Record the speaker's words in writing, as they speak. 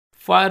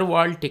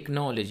Firewall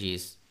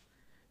technologies.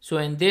 So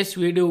in this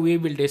video we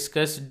will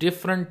discuss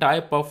different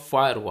type of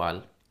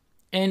firewall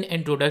and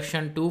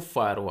introduction to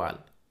firewall.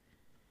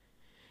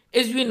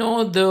 As we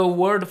know, the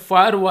word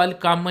firewall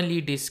commonly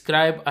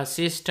describe a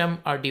system,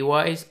 a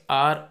device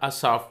or a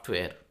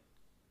software.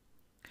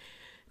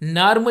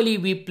 Normally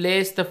we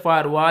place the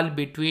firewall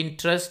between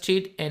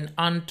trusted and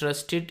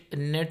untrusted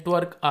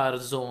network or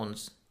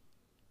zones.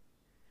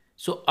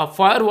 So a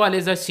firewall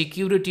is a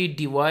security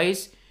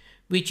device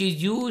which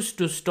is used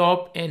to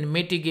stop and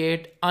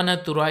mitigate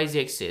unauthorized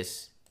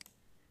access.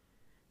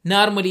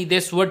 Normally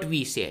that's what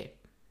we say.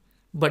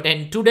 But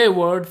in today's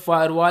world,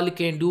 firewall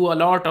can do a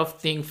lot of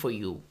things for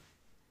you.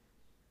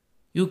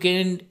 You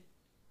can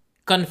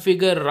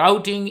configure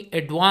routing,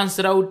 advanced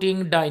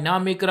routing,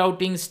 dynamic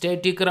routing,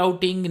 static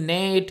routing,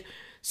 net,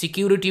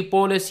 security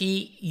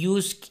policy,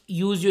 use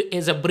you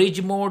as a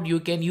bridge mode. You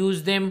can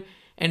use them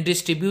in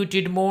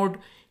distributed mode.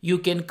 You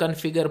can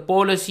configure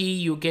policy.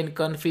 You can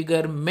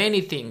configure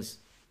many things.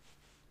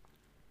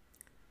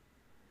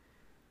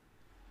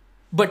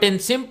 But in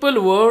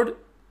simple word,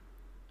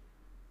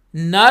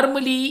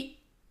 normally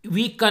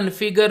we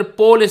configure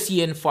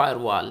policy in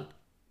firewall.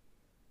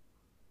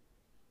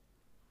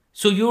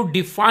 So you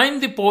define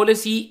the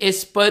policy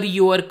as per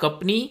your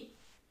company,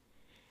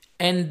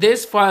 and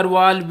this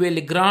firewall will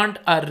grant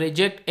or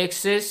reject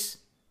access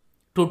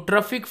to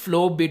traffic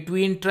flow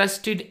between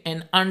trusted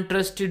and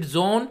untrusted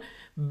zone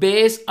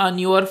based on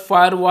your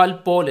firewall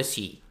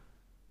policy.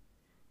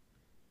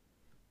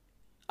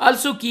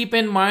 Also keep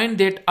in mind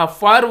that a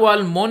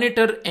firewall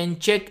monitor and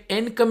check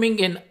incoming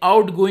and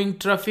outgoing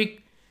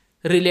traffic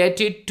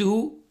related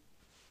to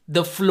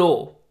the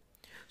flow.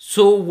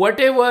 So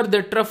whatever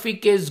the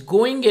traffic is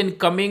going and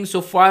coming,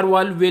 so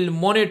firewall will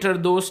monitor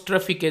those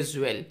traffic as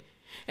well.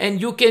 And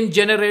you can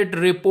generate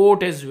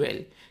report as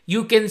well.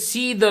 You can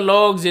see the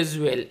logs as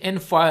well in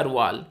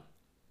firewall.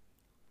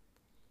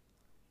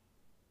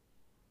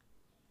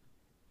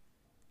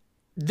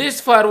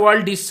 This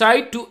firewall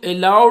decide to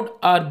allow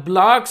or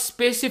block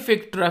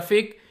specific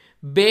traffic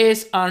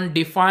based on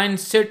defined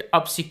set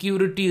of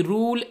security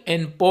rule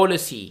and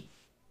policy.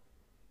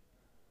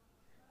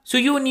 So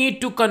you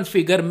need to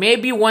configure.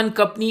 Maybe one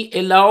company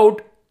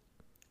allowed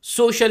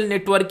social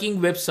networking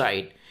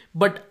website,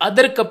 but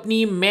other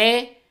company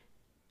may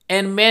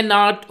and may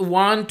not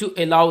want to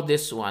allow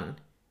this one.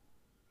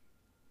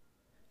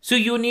 So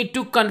you need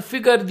to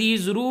configure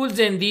these rules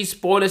and these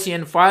policy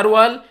and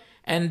firewall,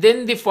 and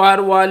then the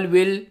firewall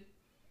will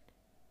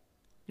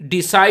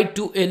decide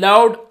to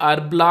allow or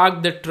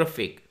block the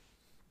traffic.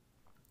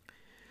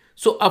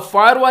 So a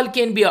firewall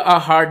can be a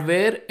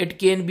hardware, it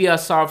can be a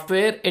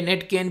software, and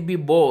it can be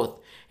both.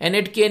 And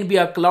it can be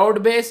a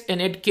cloud-based,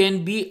 and it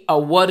can be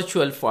a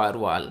virtual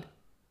firewall.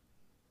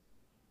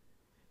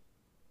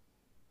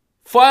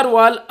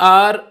 Firewall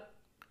are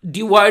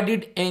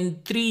divided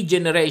in 3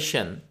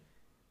 generations.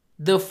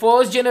 The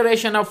first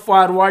generation of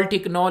firewall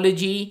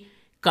technology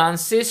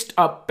consists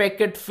of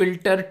packet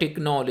filter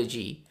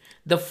technology.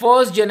 The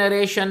first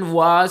generation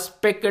was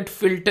packet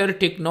filter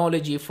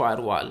technology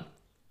firewall.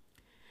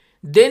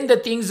 Then the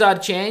things are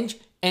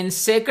changed, and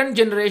second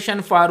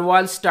generation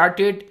firewall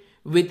started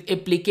with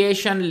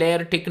application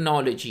layer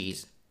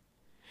technologies.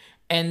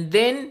 And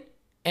then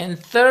in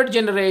third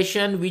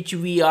generation, which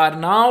we are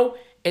now,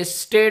 a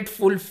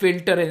stateful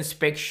filter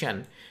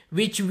inspection,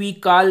 which we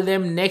call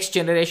them next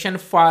generation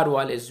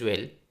firewall as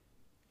well.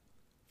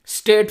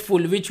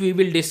 Stateful, which we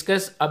will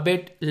discuss a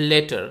bit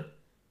later.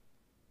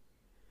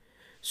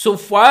 So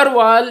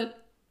firewall,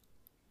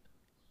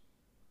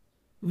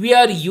 we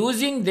are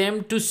using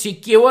them to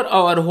secure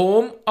our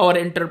home, our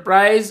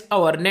enterprise,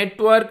 our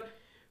network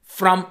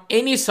from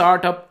any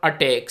sort of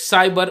attack,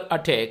 cyber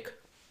attack.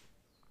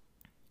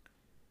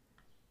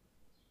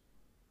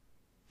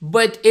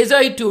 But as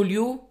I told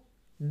you,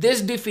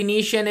 this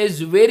definition is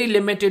very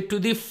limited to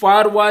the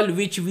firewall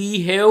which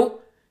we have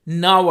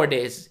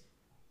nowadays.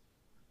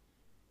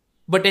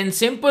 But in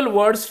simple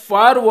words,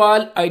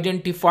 firewall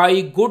identify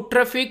good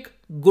traffic,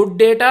 good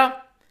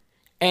data,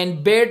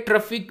 and bad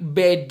traffic,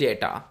 bad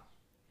data.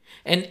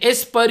 And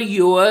as per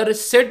your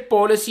set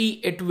policy,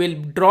 it will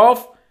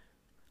drop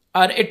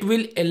or it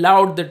will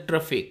allow the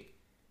traffic.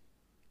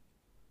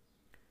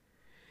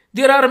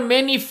 There are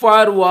many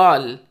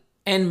firewall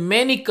and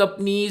many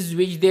companies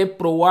which they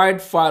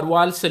provide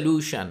firewall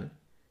solution.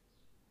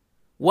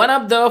 One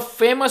of the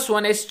famous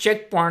one is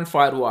Checkpoint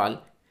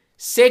Firewall.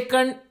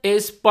 Second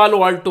is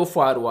Palo Alto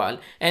Firewall.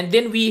 And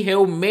then we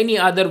have many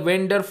other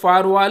vendor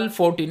firewall,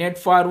 Fortinet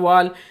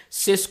Firewall,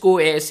 Cisco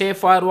ASA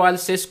Firewall,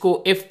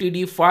 Cisco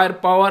FTD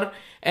Firepower,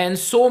 and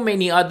so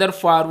many other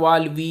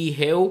firewall we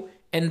have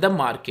in the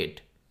market.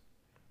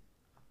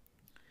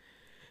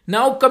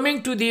 Now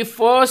coming to the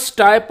first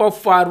type of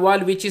firewall,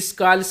 which is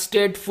called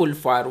stateful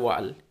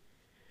firewall.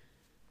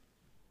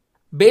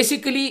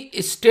 Basically,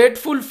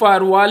 stateful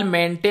firewall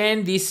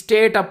maintain the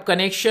state of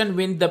connection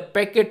when the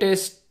packet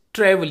is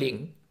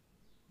traveling.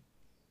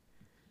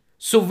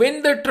 So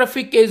when the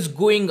traffic is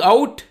going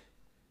out,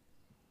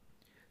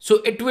 so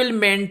it will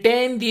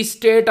maintain the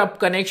state of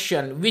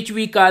connection, which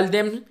we call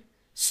them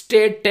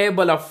state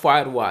table of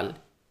firewall.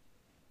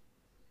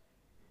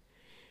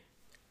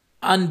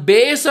 On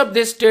base of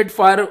this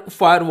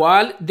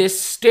firewall, this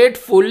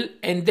stateful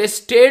and this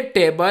state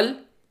table,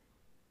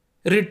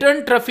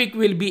 return traffic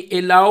will be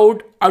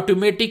allowed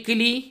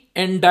automatically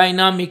and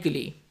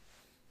dynamically.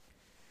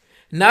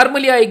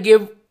 Normally I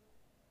give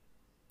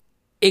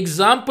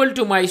example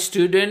to my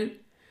student.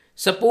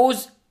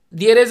 Suppose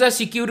there is a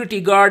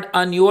security guard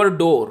on your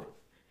door,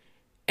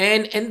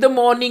 and in the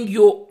morning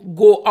you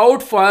go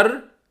out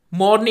for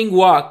morning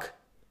walk.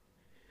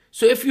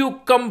 So if you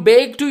come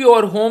back to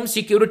your home,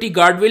 security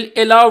guard will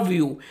allow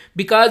you,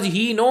 because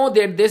he know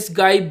that this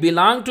guy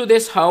belong to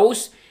this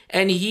house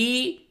and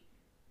he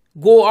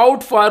go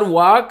out for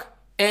walk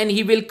and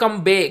he will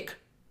come back.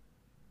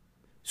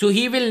 So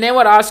he will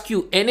never ask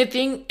you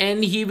anything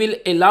and he will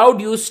allow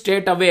you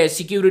straight away,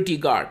 security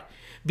guard,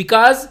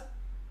 because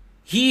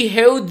he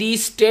have the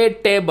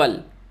state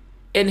table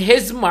in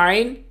his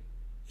mind.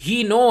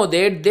 He know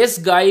that this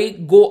guy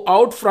go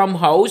out from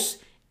house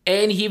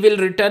and he will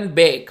return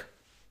back.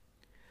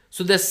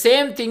 So the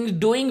same thing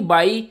doing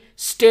by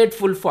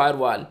stateful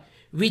firewall,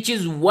 which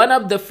is one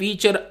of the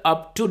feature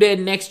of today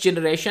next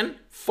generation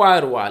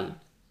firewall.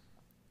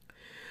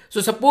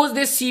 So suppose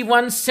this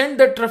C1 sent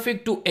the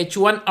traffic to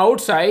H1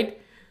 outside.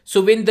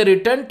 So when the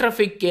return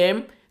traffic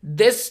came,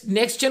 this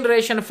next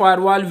generation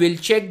firewall will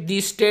check the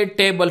state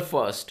table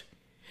first.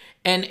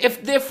 And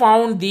if they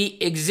found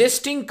the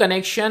existing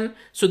connection,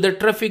 so the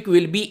traffic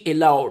will be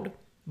allowed.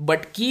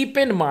 But keep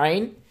in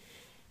mind,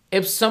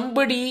 if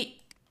somebody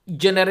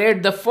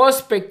generate the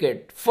first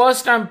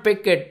time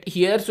packet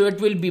here, so it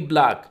will be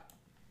blocked.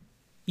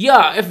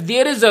 Yeah, if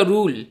there is a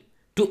rule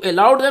to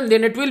allow them,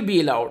 then it will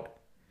be allowed.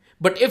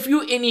 But if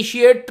you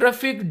initiate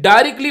traffic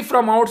directly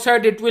from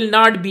outside, it will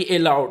not be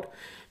allowed,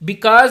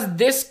 because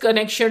this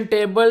connection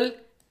table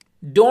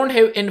don't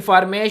have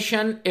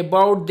information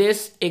about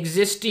this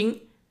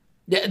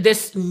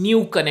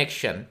new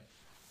connection.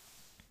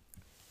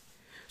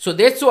 So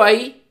that's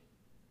why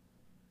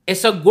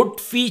it's a good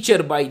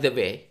feature, by the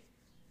way.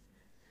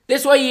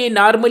 That's why we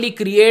normally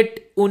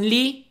create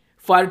only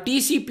for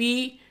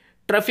TCP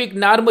traffic.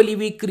 Normally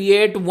we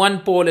create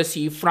one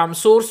policy from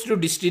source to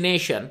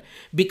destination,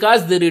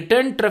 because the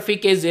return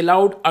traffic is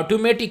allowed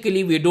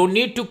automatically. We don't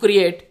need to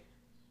create.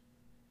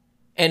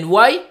 And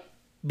why?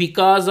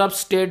 Because of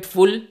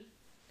stateful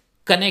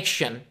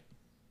connection.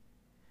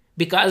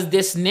 Because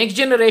this next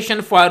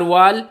generation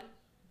firewall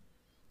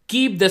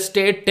keep the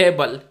state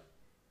table.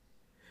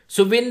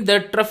 So when the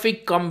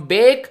traffic come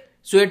back,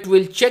 so it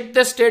will check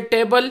the state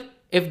table.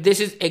 If this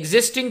is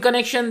existing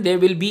connection, they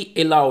will be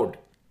allowed.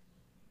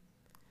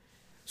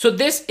 So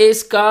this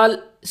is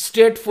called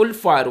stateful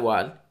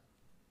firewall.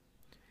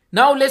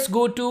 Now let's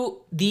go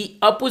to the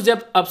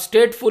opposite of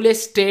stateful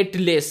is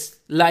stateless,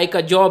 like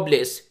a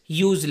jobless,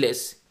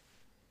 useless.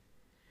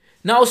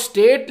 Now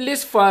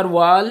stateless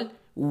firewall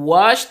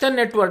watch the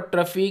network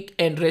traffic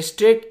and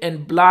restrict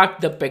and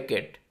block the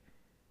packet.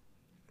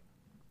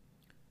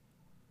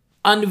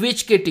 On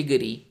which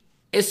category?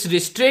 Is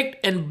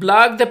restrict and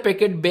block the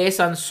packet based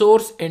on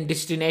source and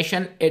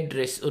destination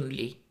address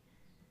only.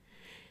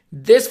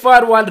 This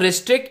firewall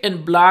restrict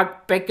and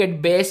block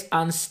packet based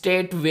on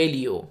static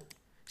value.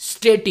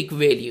 Static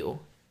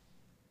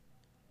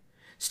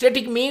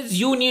means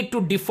you need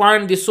to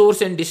define the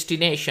source and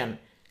destination,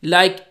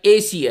 like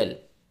ACL.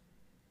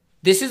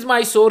 This is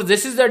my source,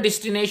 this is the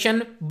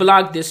destination,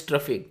 block this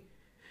traffic.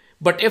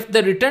 But if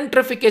the return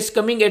traffic is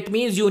coming, it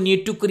means you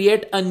need to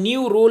create a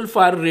new rule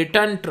for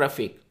return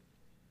traffic.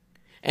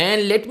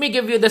 And let me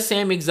give you the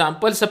same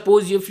example.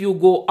 Suppose if you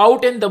go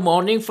out in the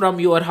morning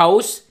from your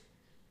house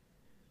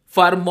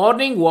for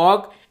morning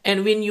walk,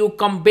 and when you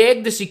come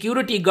back, the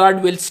security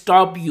guard will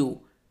stop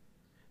you,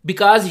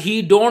 because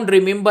he don't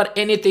remember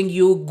anything.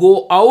 You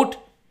go out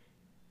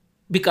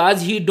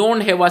because he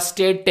don't have a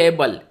state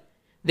table.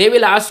 They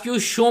will ask you,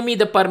 show me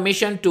the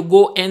permission to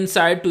go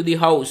inside to the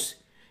house.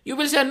 You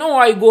will say, no,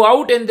 I go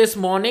out in this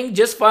morning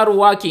just for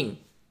walking.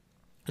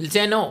 He'll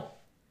say no.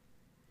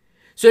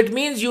 So it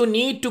means you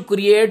need to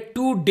create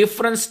two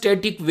different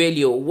static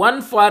value,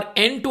 one for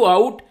in to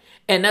out,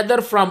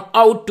 another from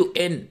out to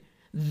in.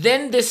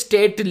 Then the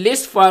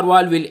stateless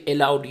firewall will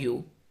allow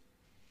you.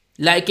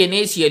 Like in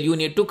ACL, you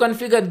need to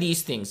configure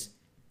these things.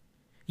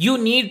 You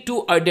need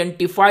to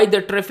identify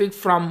the traffic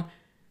from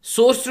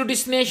source to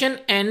destination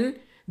and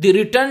the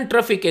return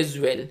traffic as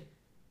well.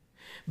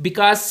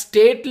 Because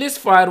stateless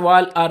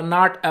firewall are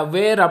not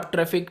aware of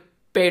traffic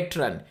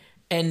pattern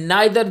and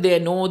neither they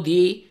know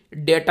the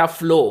data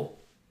flow.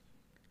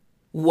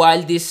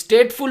 While the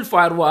stateful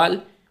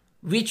firewall,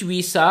 which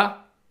we saw,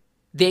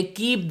 they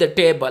keep the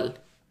table.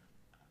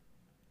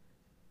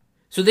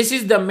 So this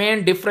is the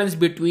main difference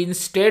between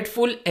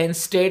stateful and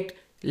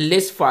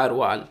stateless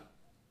firewall.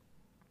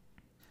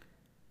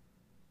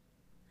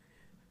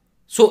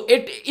 So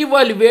it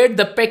evaluates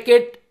the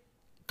packet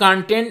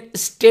content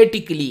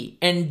statically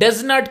and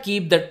does not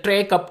keep the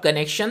track of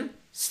connection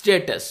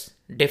status,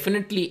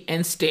 definitely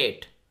in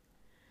state.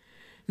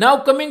 Now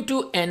coming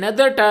to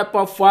another type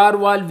of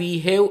firewall, we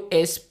have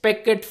a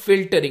packet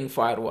filtering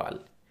firewall.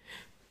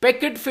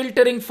 Packet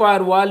filtering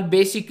firewall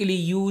basically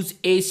use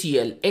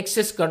ACL,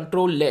 access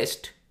control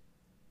list.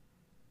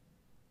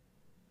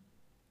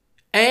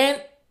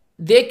 And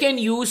they can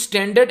use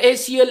standard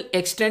ACL,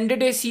 extended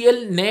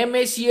ACL, name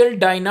ACL,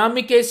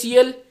 dynamic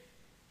ACL,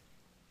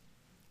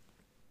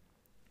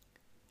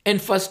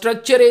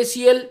 infrastructure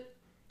ACL,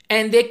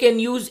 and they can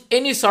use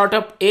any sort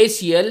of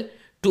ACL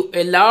to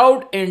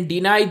allow and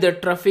deny the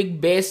traffic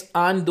based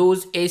on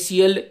those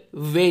ACL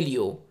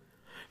value.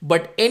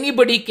 But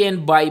anybody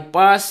can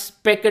bypass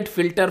packet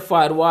filter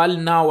firewall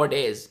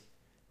nowadays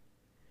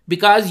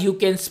because you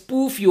can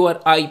spoof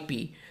your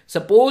IP.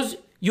 Suppose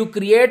you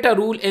create a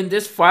rule in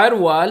this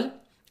firewall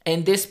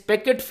and this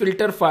packet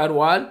filter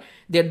firewall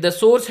that the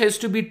source has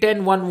to be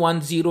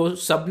 10.1.1.0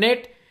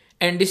 subnet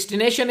and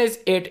destination is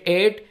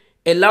 88,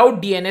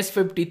 allowed DNS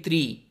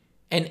 53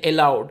 and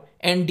allowed,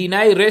 and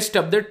deny rest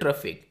of the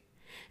traffic.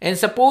 And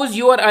suppose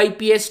your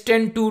IP is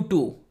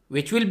 10.2.2,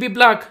 which will be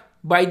blocked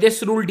by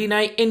this rule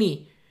deny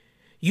any.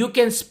 You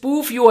can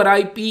spoof your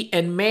IP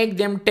and make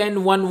them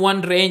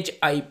 10.1.1 range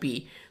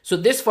IP. So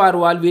this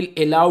firewall will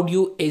allow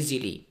you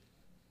easily.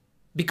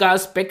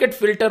 Because packet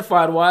filter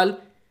firewall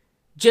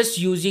just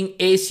using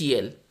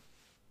ACL.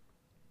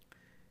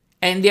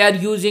 And they are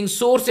using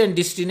source and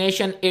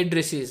destination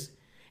addresses.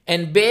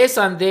 And based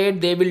on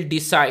that they will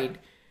decide.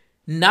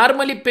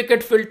 Normally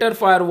packet filter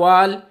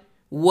firewall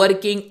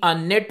working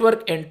on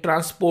network and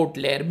transport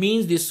layer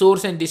means the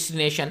source and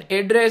destination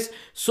address,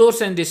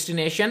 source and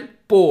destination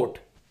port.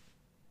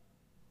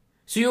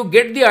 So you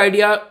get the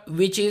idea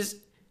which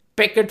is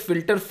packet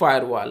filter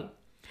firewall.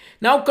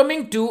 Now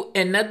coming to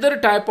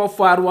another type of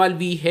firewall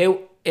we have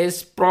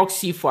is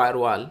proxy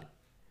firewall.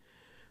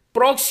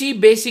 Proxy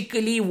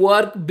basically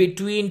work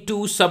between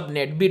two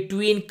subnet,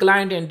 between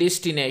client and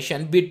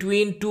destination,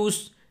 between two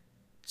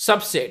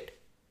subset.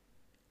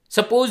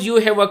 Suppose you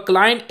have a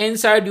client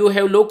inside, you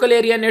have local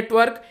area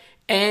network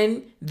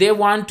and they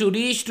want to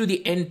reach to the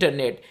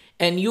internet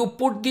and you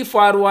put the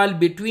firewall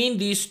between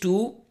these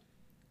two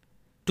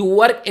to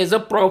work as a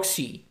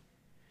proxy.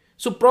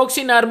 So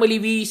proxy normally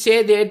we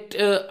say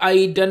that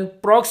I done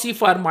proxy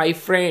for my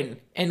friend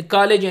in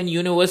college and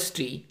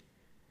university.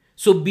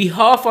 So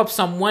behalf of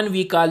someone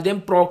we call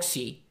them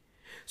proxy.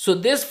 So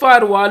this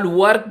firewall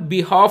work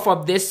behalf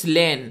of this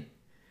LAN.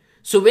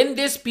 So when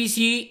this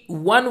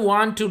PC1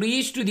 want to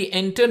reach to the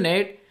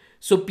internet,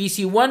 so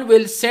PC1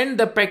 will send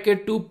the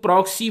packet to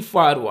proxy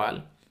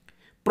firewall.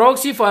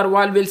 Proxy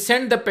firewall will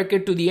send the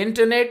packet to the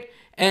internet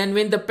and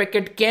when the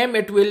packet came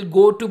it will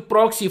go to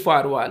proxy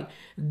firewall.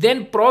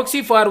 Then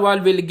proxy firewall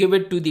will give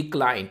it to the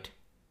client.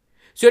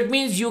 So it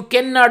means you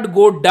cannot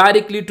go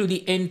directly to the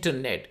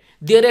internet.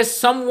 There is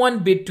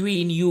someone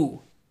between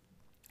you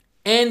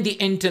and the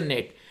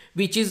internet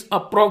which is a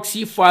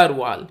proxy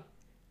firewall.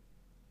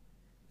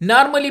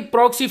 Normally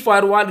proxy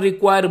firewall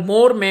require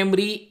more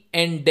memory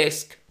and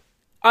disk.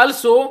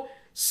 Also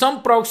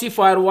some proxy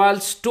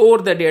firewalls store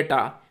the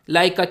data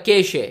like a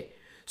cache.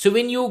 So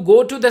when you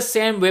go to the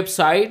same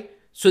website,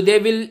 so they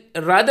will,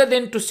 rather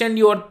than to send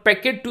your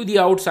packet to the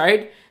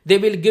outside, they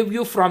will give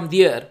you from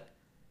there.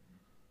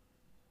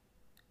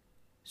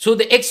 So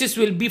the access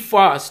will be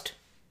fast.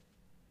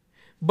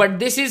 But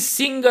this is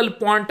single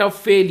point of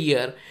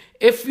failure.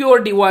 If your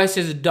device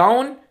is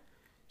down,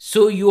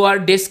 so you are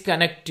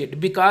disconnected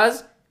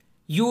because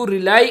you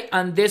rely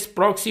on this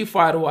proxy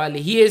firewall.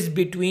 He is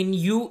between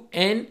you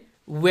and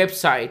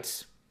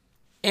websites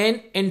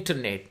and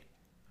internet.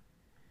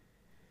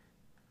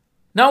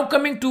 Now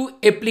coming to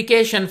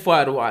application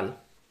firewall.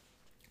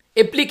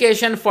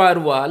 Application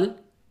firewall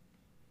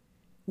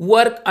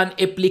work on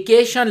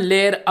application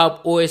layer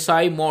of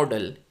OSI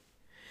model.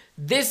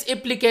 This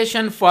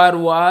application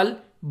firewall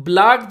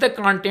block the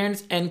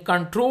contents and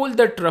control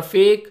the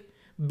traffic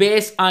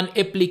based on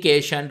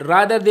application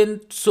rather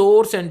than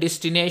source and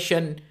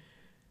destination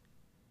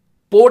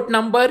port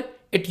number.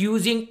 It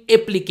using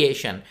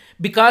application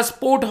because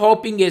port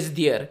hopping is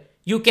there.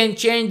 You can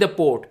change the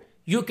port.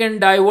 You can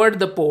divert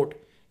the port.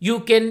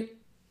 You can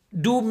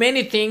do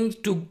many things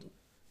to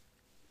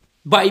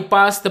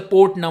bypass the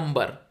port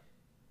number.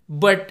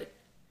 But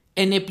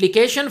in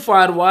application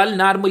firewall,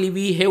 normally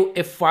we have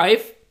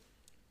F5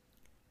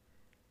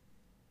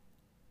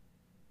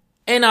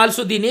 and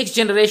also the next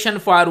generation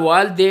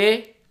firewall,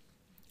 they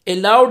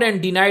allowed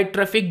and denied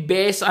traffic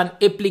based on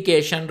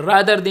application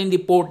rather than the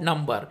port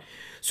number.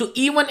 So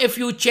even if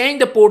you change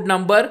the port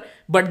number,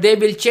 but they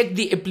will check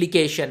the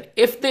application.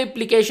 If the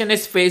application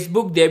is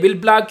Facebook, they will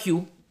block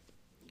you.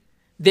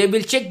 They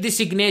will check the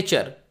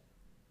signature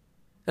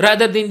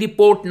rather than the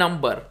port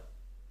number.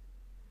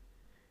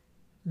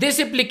 This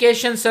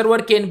application server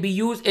can be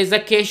used as a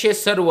cache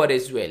server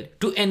as well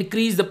to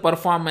increase the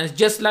performance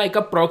just like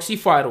a proxy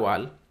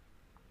firewall.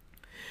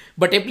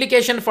 But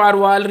application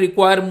firewall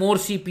require more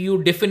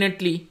CPU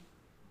definitely.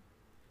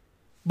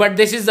 But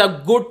this is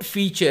a good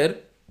feature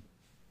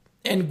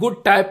and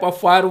good type of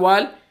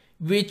firewall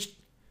which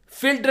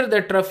filter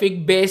the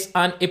traffic based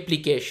on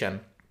application.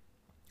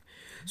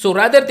 So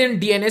rather than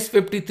DNS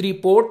 53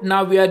 port,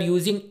 now we are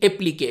using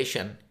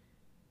application.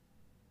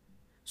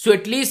 So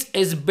at least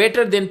is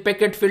better than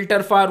packet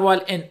filter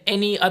firewall and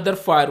any other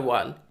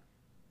firewall,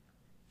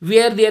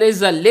 where there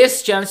is a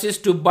less chances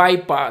to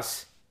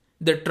bypass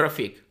the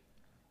traffic.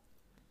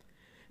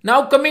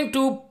 Now coming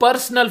to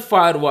personal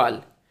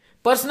firewall.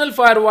 Personal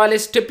firewall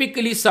is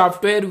typically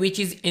software which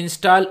is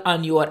installed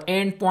on your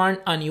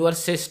endpoint on your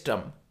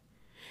system.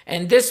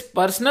 And this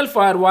personal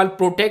firewall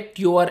protects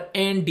your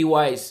end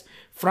device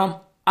from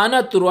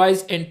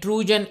unauthorized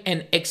intrusion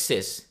and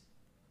access.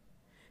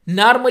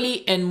 Normally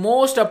in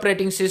most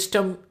operating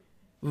system,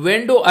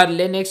 Windows or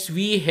Linux,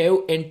 we have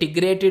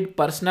integrated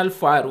personal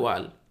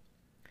firewall.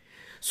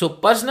 So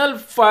personal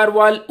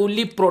firewall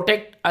only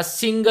protect a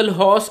single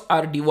host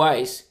or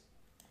device,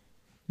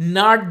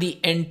 not the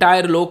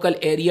entire local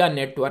area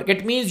network.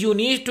 It means you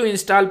need to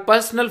install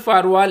personal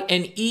firewall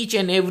in each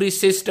and every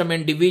system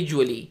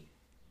individually.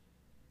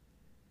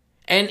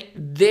 And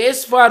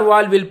this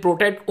firewall will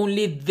protect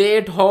only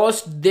that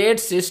host,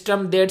 that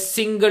system, that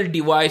single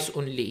device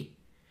only.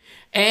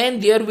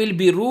 And there will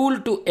be rule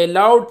to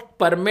allow,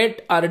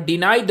 permit or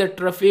deny the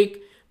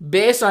traffic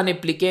based on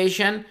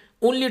application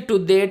only to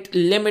that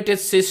limited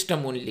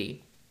system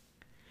only.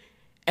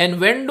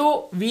 And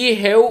Windows, we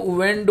have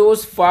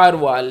Windows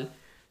firewall.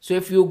 So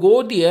if you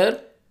go there,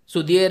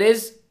 so there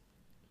is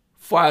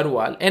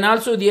firewall, and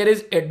also there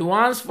is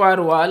advanced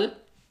firewall,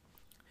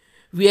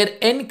 where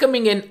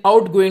incoming and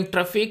outgoing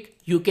traffic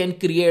you can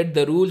create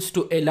the rules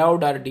to allow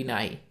or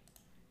deny.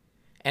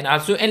 And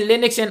also in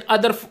Linux and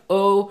other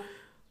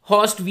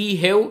host, we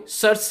have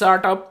such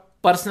sort of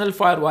personal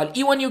firewall.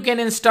 Even you can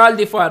install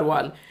the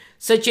firewall,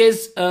 such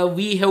as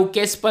we have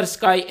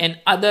Kaspersky and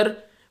other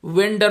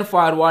vendor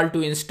firewall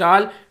to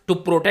install to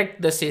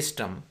protect the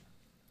system.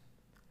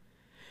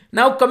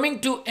 Now coming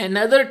to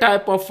another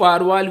type of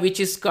firewall, which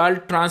is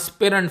called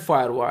transparent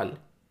firewall.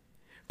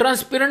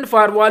 Transparent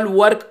firewall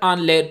work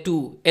on layer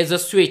 2 as a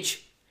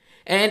switch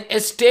and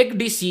is take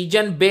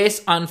decision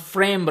based on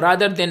frame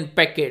rather than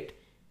packet,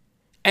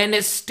 and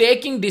is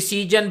taking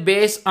decision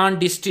based on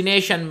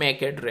destination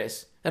MAC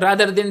address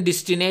rather than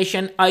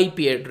destination IP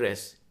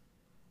address.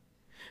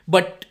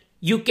 But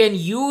you can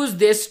use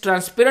this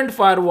transparent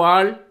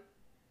firewall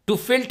to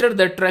filter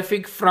the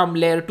traffic from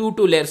layer 2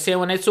 to layer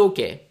 7. It's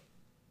okay.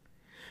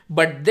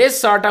 But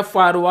this sort of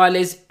firewall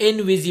is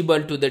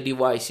invisible to the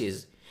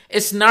devices.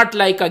 It's not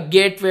like a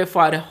gateway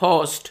for a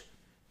host.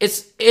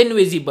 It's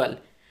invisible.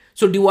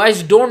 So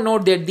device don't know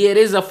that there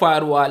is a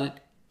firewall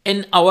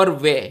in our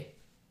way.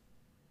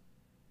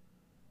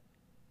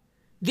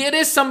 There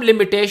is some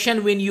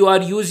limitation when you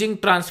are using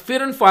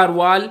transparent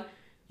firewall.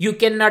 You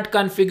cannot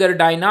configure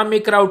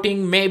dynamic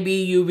routing. Maybe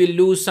you will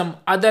lose some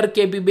other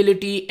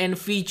capability and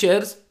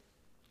features.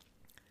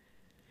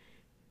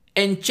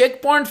 In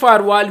checkpoint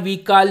firewall, we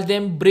call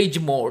them bridge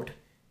mode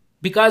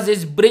because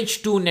it's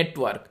bridge to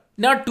network.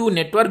 Not to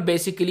network,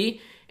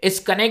 basically it's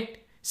connect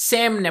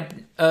same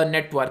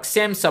network,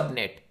 same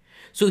subnet.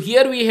 So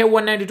here we have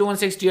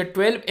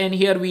 192.168.12 and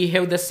here we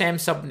have the same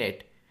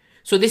subnet.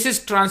 So this is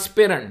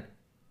transparent.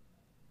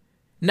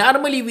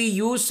 Normally we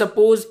use,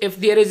 suppose if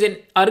there is an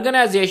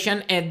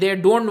organization and they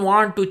don't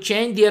want to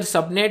change their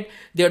subnet,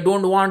 they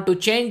don't want to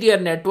change their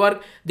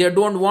network, they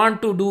don't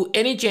want to do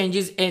any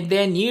changes and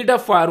they need a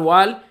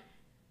firewall.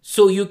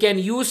 So you can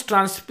use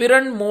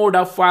transparent mode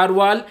of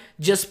firewall,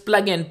 just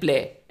plug and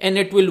play, and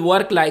it will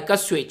work like a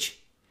switch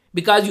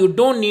because you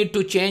don't need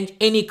to change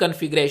any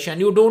configuration.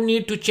 You don't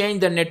need to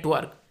change the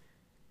network.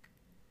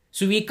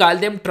 So we call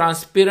them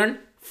transparent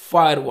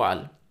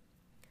firewall.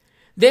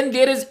 Then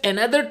there is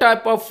another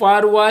type of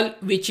firewall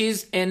which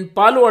is in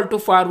Palo Alto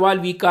firewall.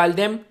 We call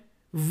them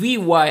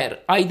vWire,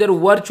 either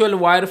virtual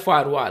wire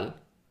firewall.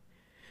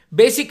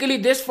 Basically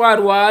this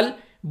firewall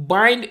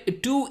bind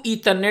two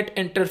Ethernet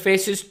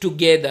interfaces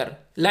together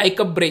like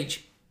a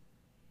bridge,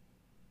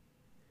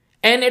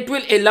 and it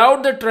will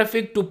allow the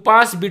traffic to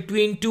pass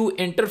between two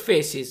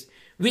interfaces,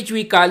 which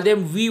we call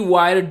them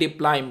vWire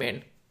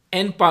deployment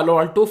in Palo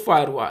Alto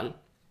firewall.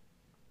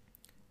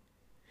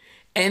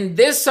 And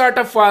this sort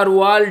of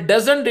firewall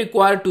doesn't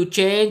require to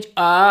change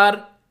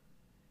or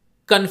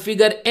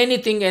configure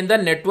anything in the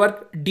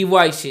network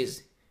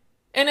devices,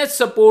 and it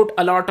support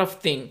a lot of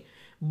things.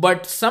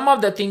 But some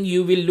of the things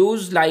you will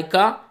lose, like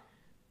a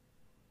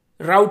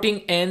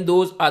routing and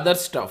those other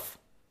stuff.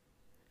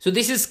 So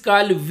this is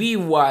called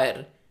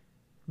vWire.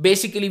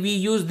 Basically we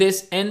use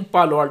this in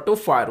Palo Alto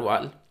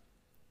firewall.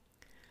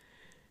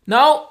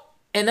 Now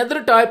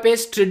another type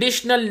is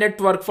traditional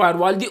network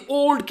firewall, the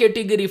old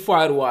category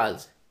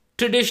firewalls,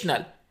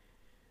 traditional,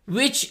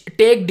 which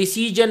take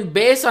decision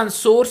based on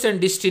source and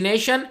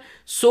destination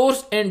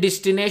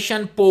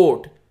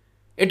port.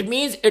 It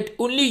means it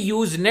only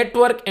use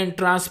network and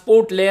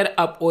transport layer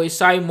of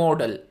OSI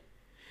model.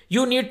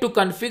 You need to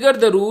configure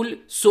the rule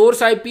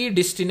source IP,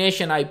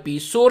 destination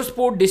IP, source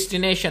port,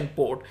 destination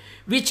port,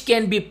 which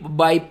can be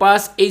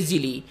bypassed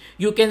easily.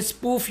 You can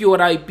spoof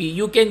your IP,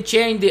 you can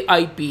change the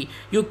IP,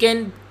 you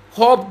can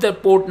hop the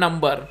port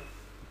number.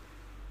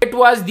 It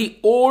was the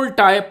old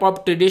type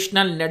of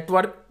traditional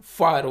network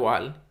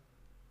firewall.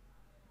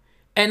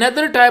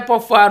 Another type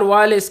of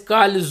firewall is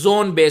called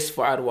zone-based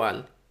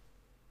firewall.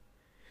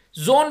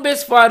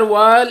 Zone-based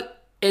firewall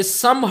is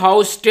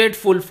somehow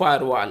stateful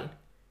firewall.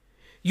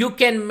 You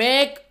can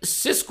make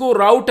Cisco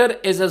router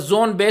as a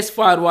zone-based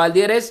firewall.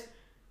 There is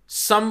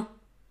some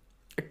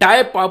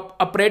type of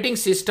operating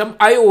system,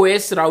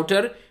 iOS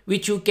router,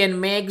 which you can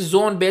make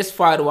zone-based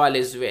firewall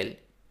as well.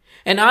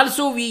 And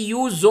also we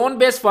use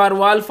zone-based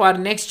firewall for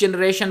next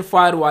generation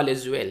firewall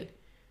as well.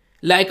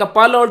 Like a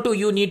Palo Alto,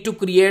 you need to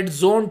create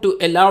zone to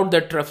allow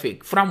the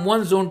traffic from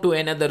one zone to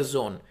another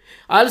zone.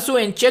 Also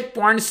in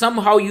checkpoint,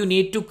 somehow you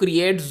need to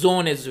create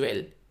zone as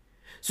well.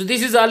 So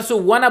this is also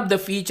one of the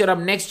feature of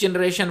next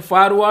generation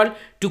firewall,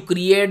 to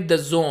create the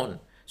zone.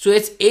 So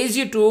it's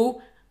easy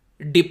to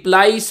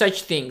deploy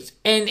such things,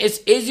 and it's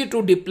easy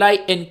to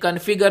deploy and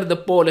configure the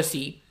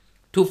policy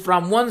to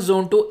from one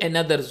zone to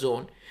another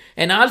zone.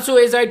 And also,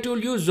 as I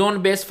told you,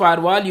 zone-based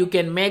firewall, you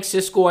can make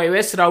Cisco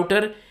iOS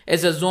router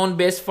as a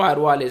zone-based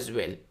firewall as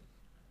well.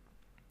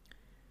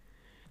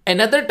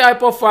 Another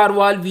type of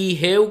firewall, we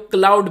have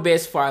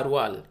cloud-based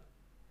firewall.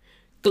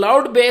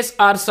 Cloud-based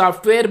are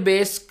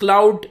software-based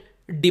cloud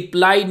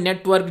deployed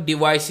network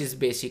devices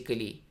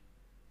basically.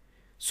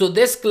 So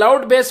this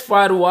cloud-based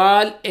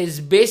firewall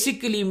is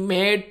basically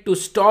made to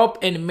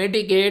stop and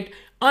mitigate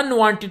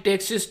unwanted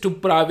access to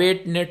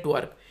private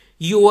network,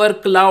 your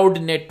cloud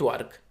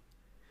network.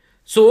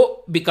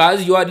 So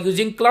because you are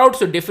using cloud,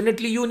 so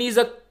definitely you need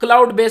a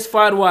cloud-based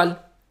firewall,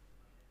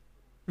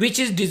 which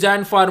is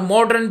designed for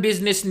modern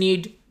business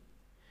need.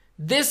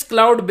 This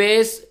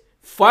cloud-based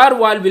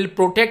firewall will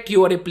protect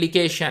your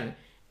application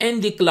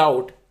in the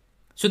cloud,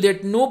 so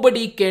that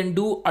nobody can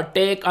do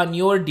attack on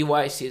your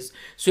devices.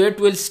 So it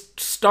will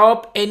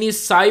stop any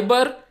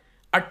cyber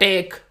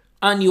attack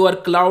on your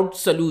cloud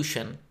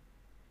solution.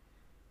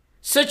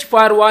 Such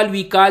firewall,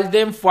 we call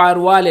them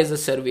firewall as a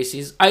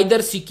services,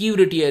 either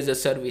security as a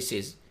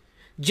services.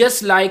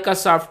 Just like a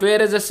software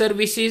as a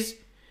services,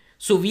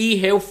 so we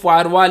have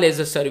firewall as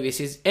a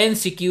services and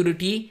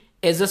security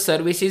as a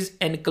services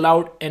and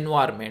cloud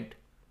environment.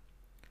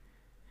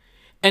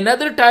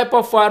 Another type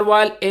of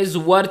firewall is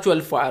virtual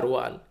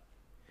firewall.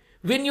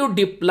 When you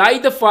deploy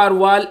the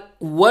firewall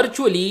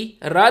virtually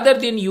rather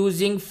than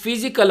using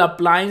physical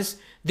appliance,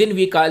 then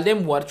we call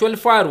them virtual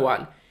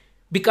firewall,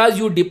 because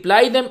you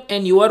deploy them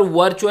in your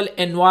virtual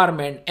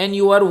environment and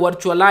your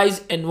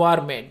virtualized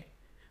environment,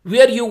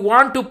 where you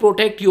want to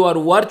protect your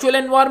virtual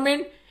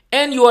environment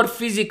and your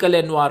physical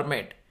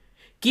environment.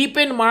 Keep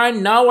in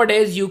mind,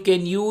 nowadays you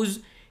can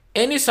use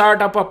any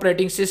sort of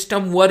operating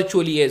system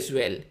virtually as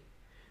well,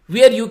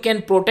 where you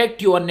can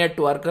protect your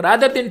network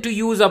rather than to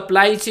use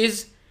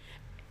appliances.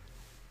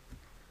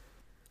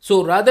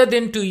 So rather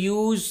than to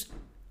use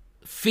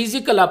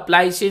physical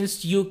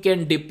appliances, you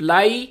can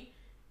deploy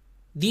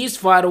these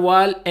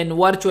firewall in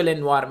virtual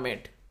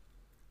environment.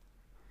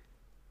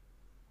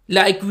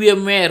 Like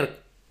VMware,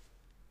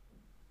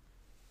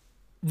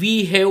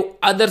 we have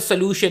other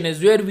solution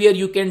as well where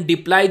you can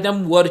deploy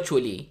them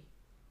virtually.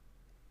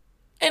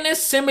 And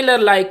it's similar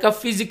like a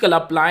physical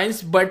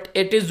appliance, but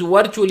it is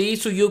virtually,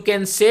 so you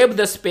can save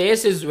the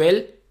space as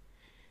well,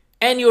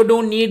 and you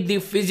don't need the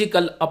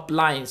physical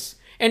appliance,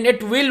 and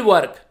it will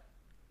work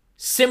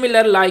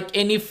similar like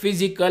any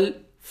physical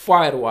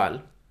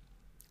firewall.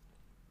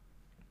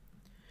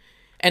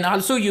 And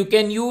also you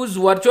can use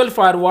virtual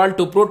firewall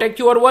to protect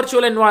your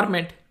virtual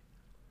environment.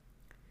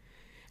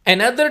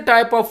 Another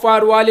type of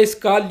firewall is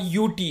called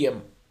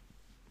UTM,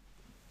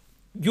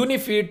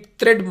 Unified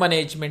Threat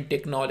Management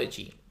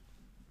Technology.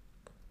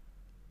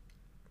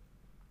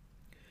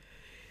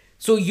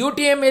 So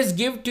UTM is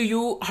give to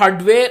you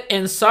hardware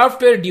and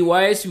software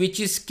device which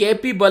is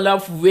capable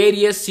of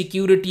various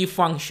security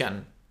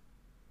function,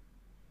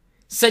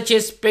 such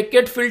as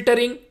packet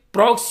filtering,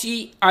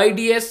 proxy,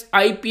 IDS,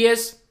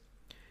 IPS,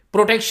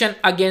 protection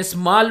against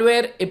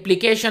malware,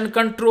 application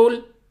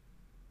control,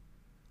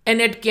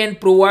 and it can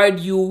provide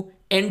you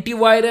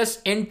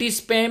antivirus,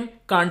 anti-spam,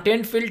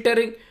 content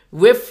filtering,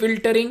 web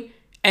filtering,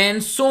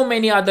 and so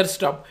many other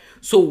stuff.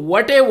 So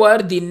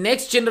whatever the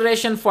next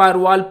generation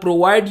firewall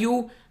provide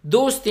you,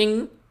 those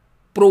things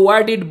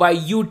provided by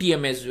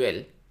UTM as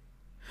well.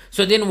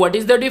 So then what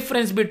is the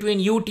difference between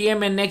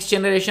UTM and next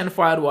generation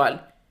firewall?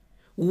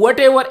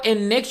 Whatever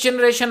in next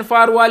generation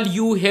firewall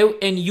you have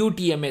in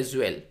UTM as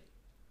well.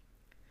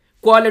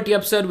 Quality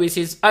of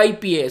services,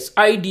 IPS,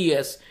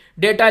 IDS,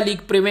 data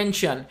leak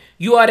prevention,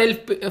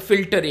 URL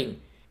filtering,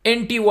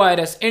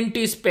 antivirus,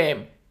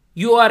 anti-spam,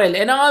 URL,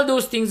 and all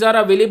those things are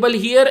available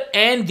here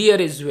and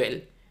there as well.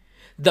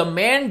 The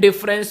main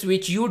difference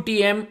which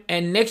UTM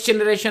and next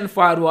generation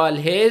firewall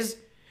has,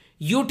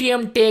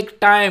 UTM take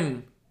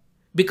time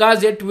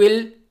because it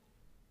will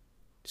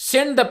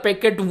send the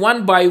packet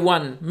one by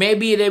one.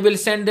 Maybe they will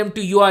send them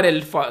to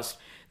URL first,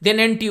 then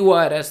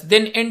antivirus,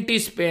 then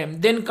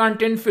anti-spam, then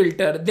content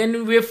filter,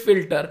 then web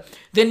filter,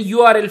 then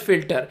URL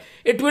filter.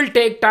 It will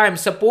take time.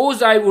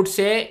 Suppose I would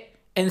say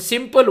in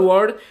simple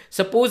word,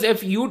 suppose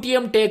if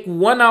UTM take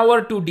 1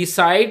 hour to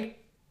decide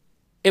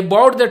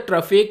about the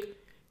traffic,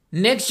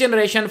 next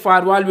generation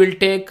firewall will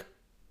take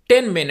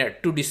 10 minutes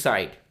to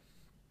decide.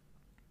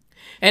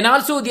 And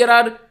also there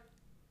are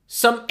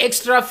some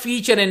extra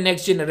feature in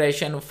next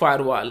generation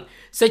firewall,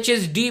 such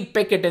as deep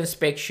packet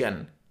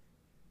inspection,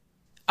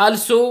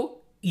 also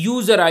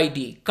user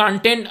ID,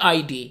 content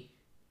ID,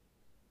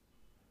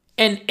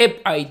 and app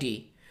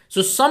ID.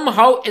 So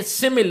somehow it's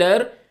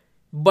similar,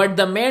 but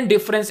the main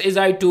difference is,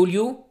 I told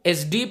you,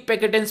 is deep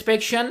packet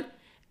inspection,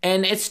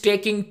 and it's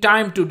taking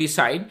time to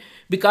decide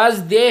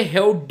because they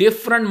have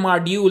different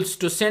modules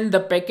to send the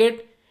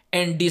packet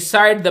and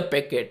decide the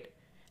packet.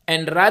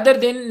 And rather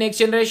than next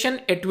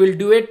generation, it will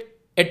do it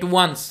at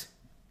once.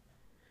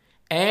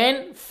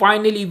 And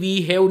finally,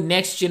 we have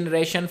next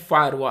generation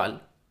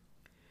firewall.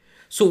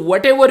 So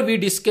whatever we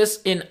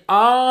discuss in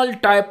all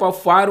type of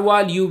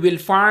firewall, you will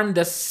find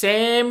the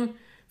same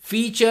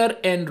feature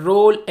and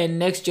role in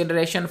next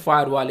generation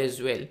firewall as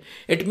well.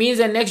 It means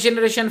in next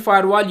generation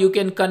firewall, you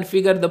can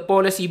configure the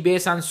policy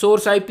based on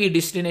source IP,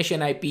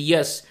 destination IP,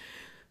 yes.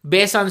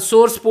 Based on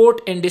source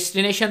port and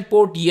destination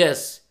port,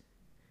 yes.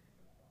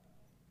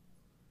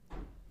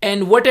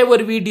 And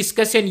whatever we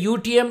discuss in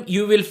UTM,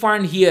 you will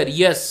find here,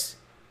 yes.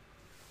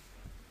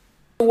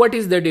 What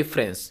is the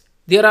difference?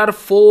 There are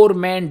four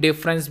main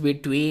differences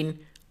between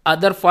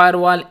other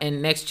firewall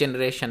and next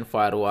generation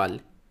firewall.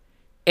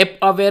 App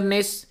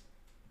awareness,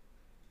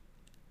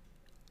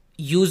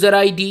 user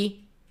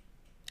ID,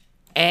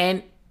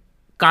 and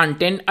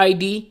content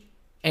ID,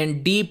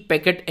 and deep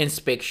packet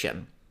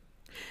inspection.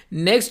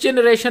 Next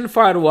generation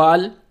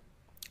firewall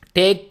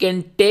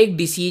can take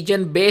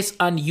decision based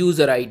on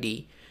user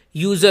ID,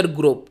 user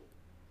group.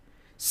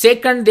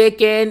 Second, they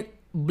can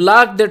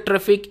block the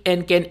traffic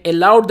and can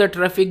allow the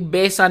traffic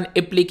based on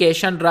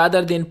application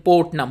rather than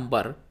port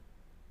number.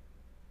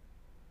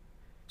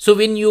 So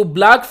when you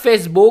block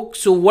Facebook,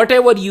 so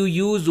whatever you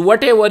use,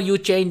 whatever you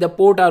change the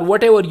port or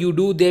whatever you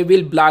do, they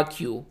will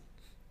block you.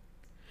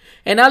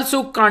 And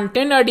also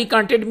content ID,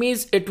 content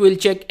means it will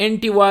check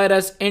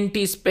antivirus,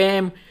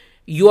 anti-spam,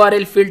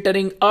 URL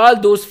filtering. All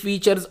those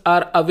features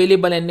are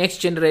available in next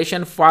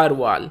generation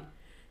firewall.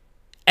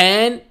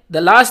 And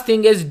the last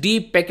thing is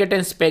deep packet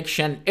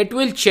inspection. It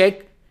will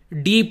check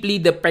deeply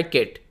the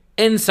packet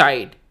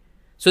inside.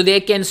 So they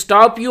can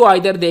stop you,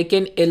 either they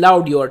can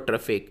allow your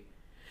traffic.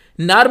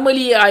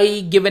 Normally,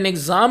 I give an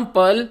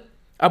example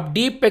of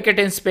deep packet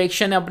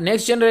inspection of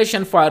next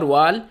generation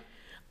firewall.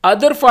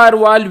 Other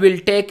firewall will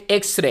take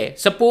X-ray.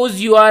 Suppose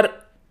you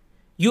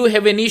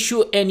have an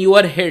issue in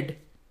your head,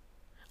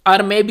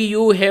 or maybe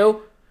you have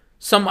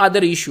some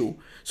other issue.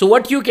 So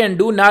what you can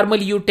do,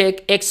 normally you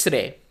take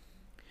X-ray.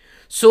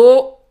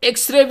 So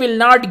X-ray will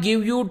not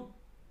give you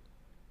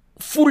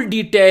full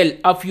detail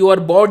of your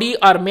body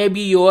or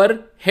maybe your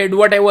head,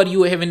 whatever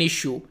you have an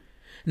issue.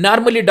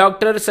 Normally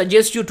doctor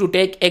suggests you to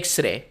take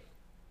X-ray.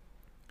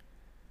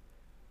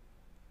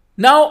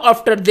 Now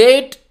after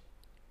that,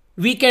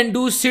 we can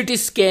do CT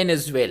scan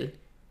as well,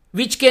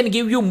 which can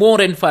give you more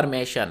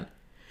information.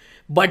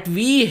 But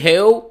we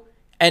have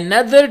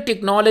another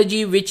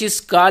technology which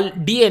is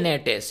called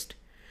DNA test.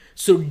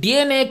 So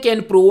DNA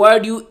can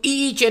provide you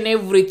each and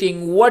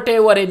everything,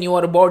 whatever in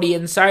your body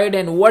inside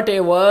and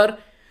whatever.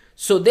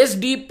 So this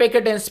deep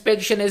packet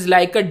inspection is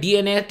like a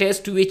DNA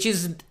test which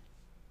is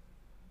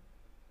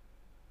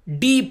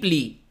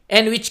deeply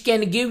and which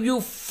can give you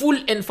full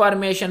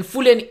information,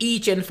 full and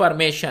each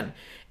information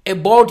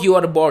about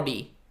your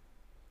body.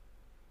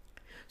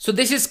 So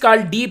this is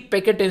called deep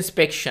packet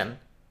inspection.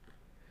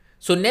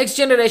 So next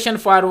generation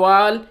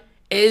firewall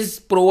is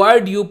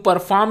provide you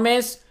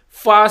performance,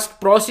 fast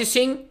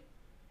processing.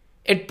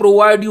 It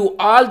provide you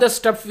all the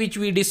stuff which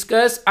we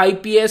discuss,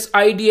 IPS,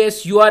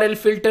 IDS, URL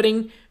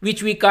filtering,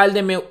 which we call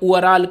them a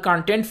URL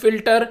content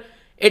filter.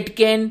 It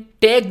can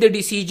take the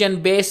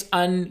decision based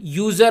on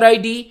user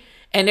ID,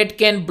 and it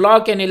can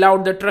block and allow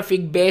the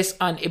traffic based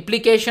on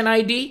application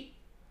ID.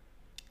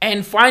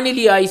 And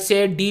finally, I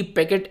said deep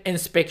packet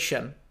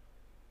inspection.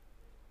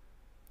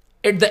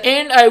 At the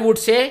end, I would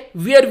say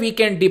where we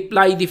can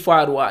deploy the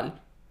firewall.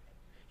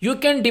 You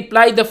can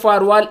deploy the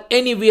firewall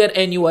anywhere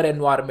in your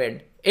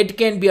environment. It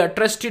can be a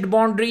trusted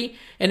boundary,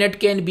 and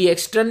it can be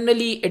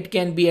externally, it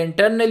can be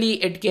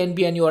internally, it can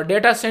be in your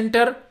data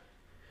center.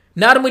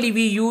 Normally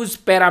we use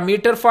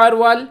parameter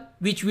firewall,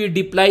 which we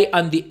deploy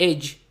on the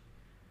edge,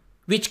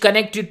 which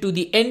connected to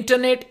the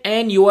internet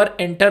and your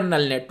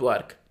internal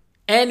network.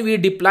 And we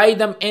deploy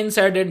them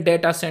inside a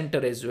data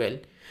center as well.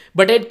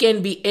 But it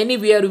can be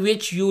anywhere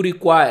which you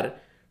require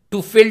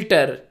to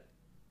filter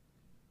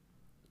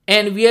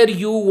and where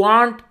you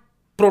want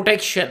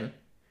protection.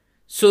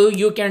 So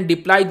you can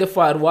deploy the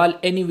firewall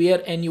anywhere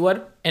in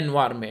your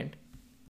environment.